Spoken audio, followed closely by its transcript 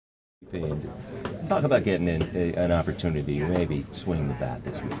And talk about getting an opportunity to maybe swing the bat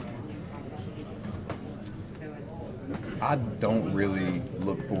this week. I don't really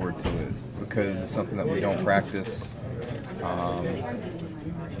look forward to it because it's something that we don't practice.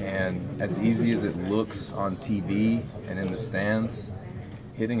 And as easy as it looks on TV and in the stands,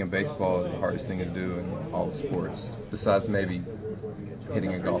 hitting a baseball is the hardest thing to do in all the sports, besides maybe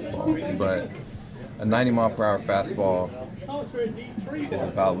hitting a golf ball. But a 90-mile-per-hour fastball is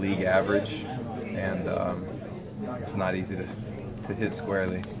about league average, and it's not easy to hit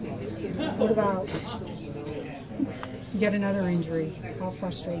squarely. What about yet another injury? How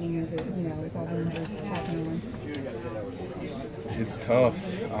frustrating is it, with all the injuries happening on? It's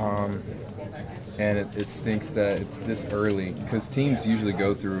tough, and it stinks that it's this early, because teams usually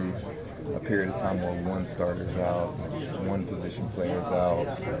go through a period of time where one starter's out, one position player's out.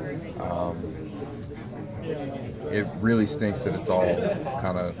 It really stinks that it's all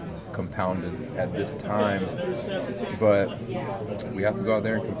kind of compounded at this time, but we have to go out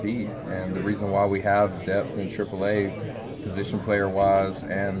there and compete. And the reason why we have depth in AAA, position player-wise,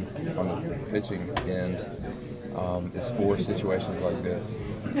 and on the pitching end, is for situations like this.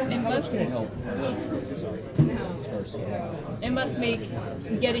 It must make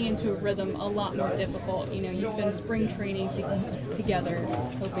getting into a rhythm a lot more difficult. You spend spring training together,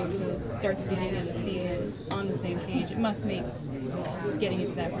 hoping to start the beginning of the season on the same page. It must make getting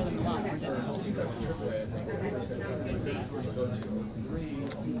into that rhythm a lot more difficult.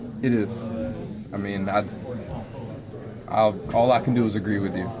 It is. I mean, all I can do is agree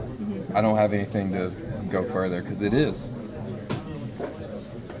with you. I don't have anything to go further because it is.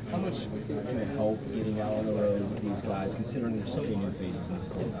 How much can it help getting out on the road with these guys, considering there's so many new faces in this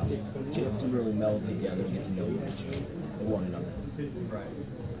clubhouse? A chance to really meld together and get to know one another.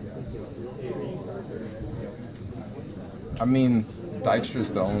 I mean,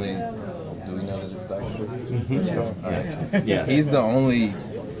 Dykstra's the only. Do we know that it's Dykstra? Mm-hmm. All right. Yeah. He's the only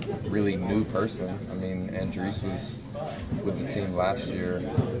really new person. I mean, Andres was with the team last year.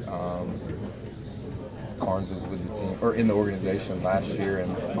 Carnes was with the team, or in the organization last year,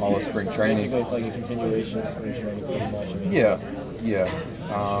 and all of spring training. Basically, it's like a continuation of spring training, pretty much. Yeah.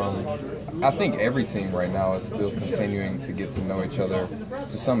 I think every team right now is still continuing to get to know each other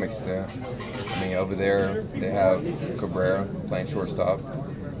to some extent. I mean, over there they have Cabrera playing shortstop.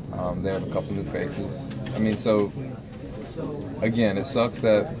 They have a couple new faces. I mean, so again, it sucks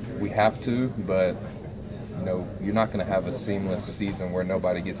that we have to, but you're not going to have a seamless season where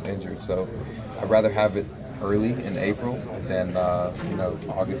nobody gets injured. So I'd rather have it early in April than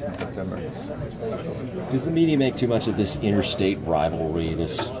August and September. Does the media make too much of this interstate rivalry,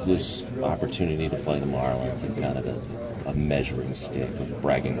 this opportunity to play the Marlins, and kind of a measuring stick of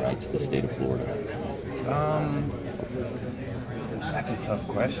bragging rights to the state of Florida? That's a tough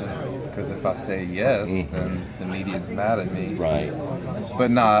question, because if I say yes, then the media's mad at me. Right.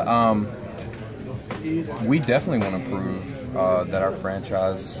 But we definitely want to prove that our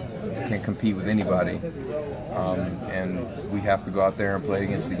franchise can compete with anybody. And we have to go out there and play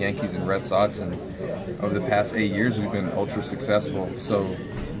against the Yankees and Red Sox. And over the past 8 years, we've been ultra successful. So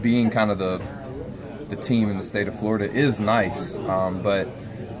being kind of the team in the state of Florida is nice. But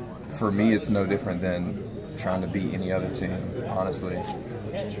for me, it's no different than trying to beat any other team, honestly.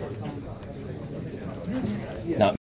 Not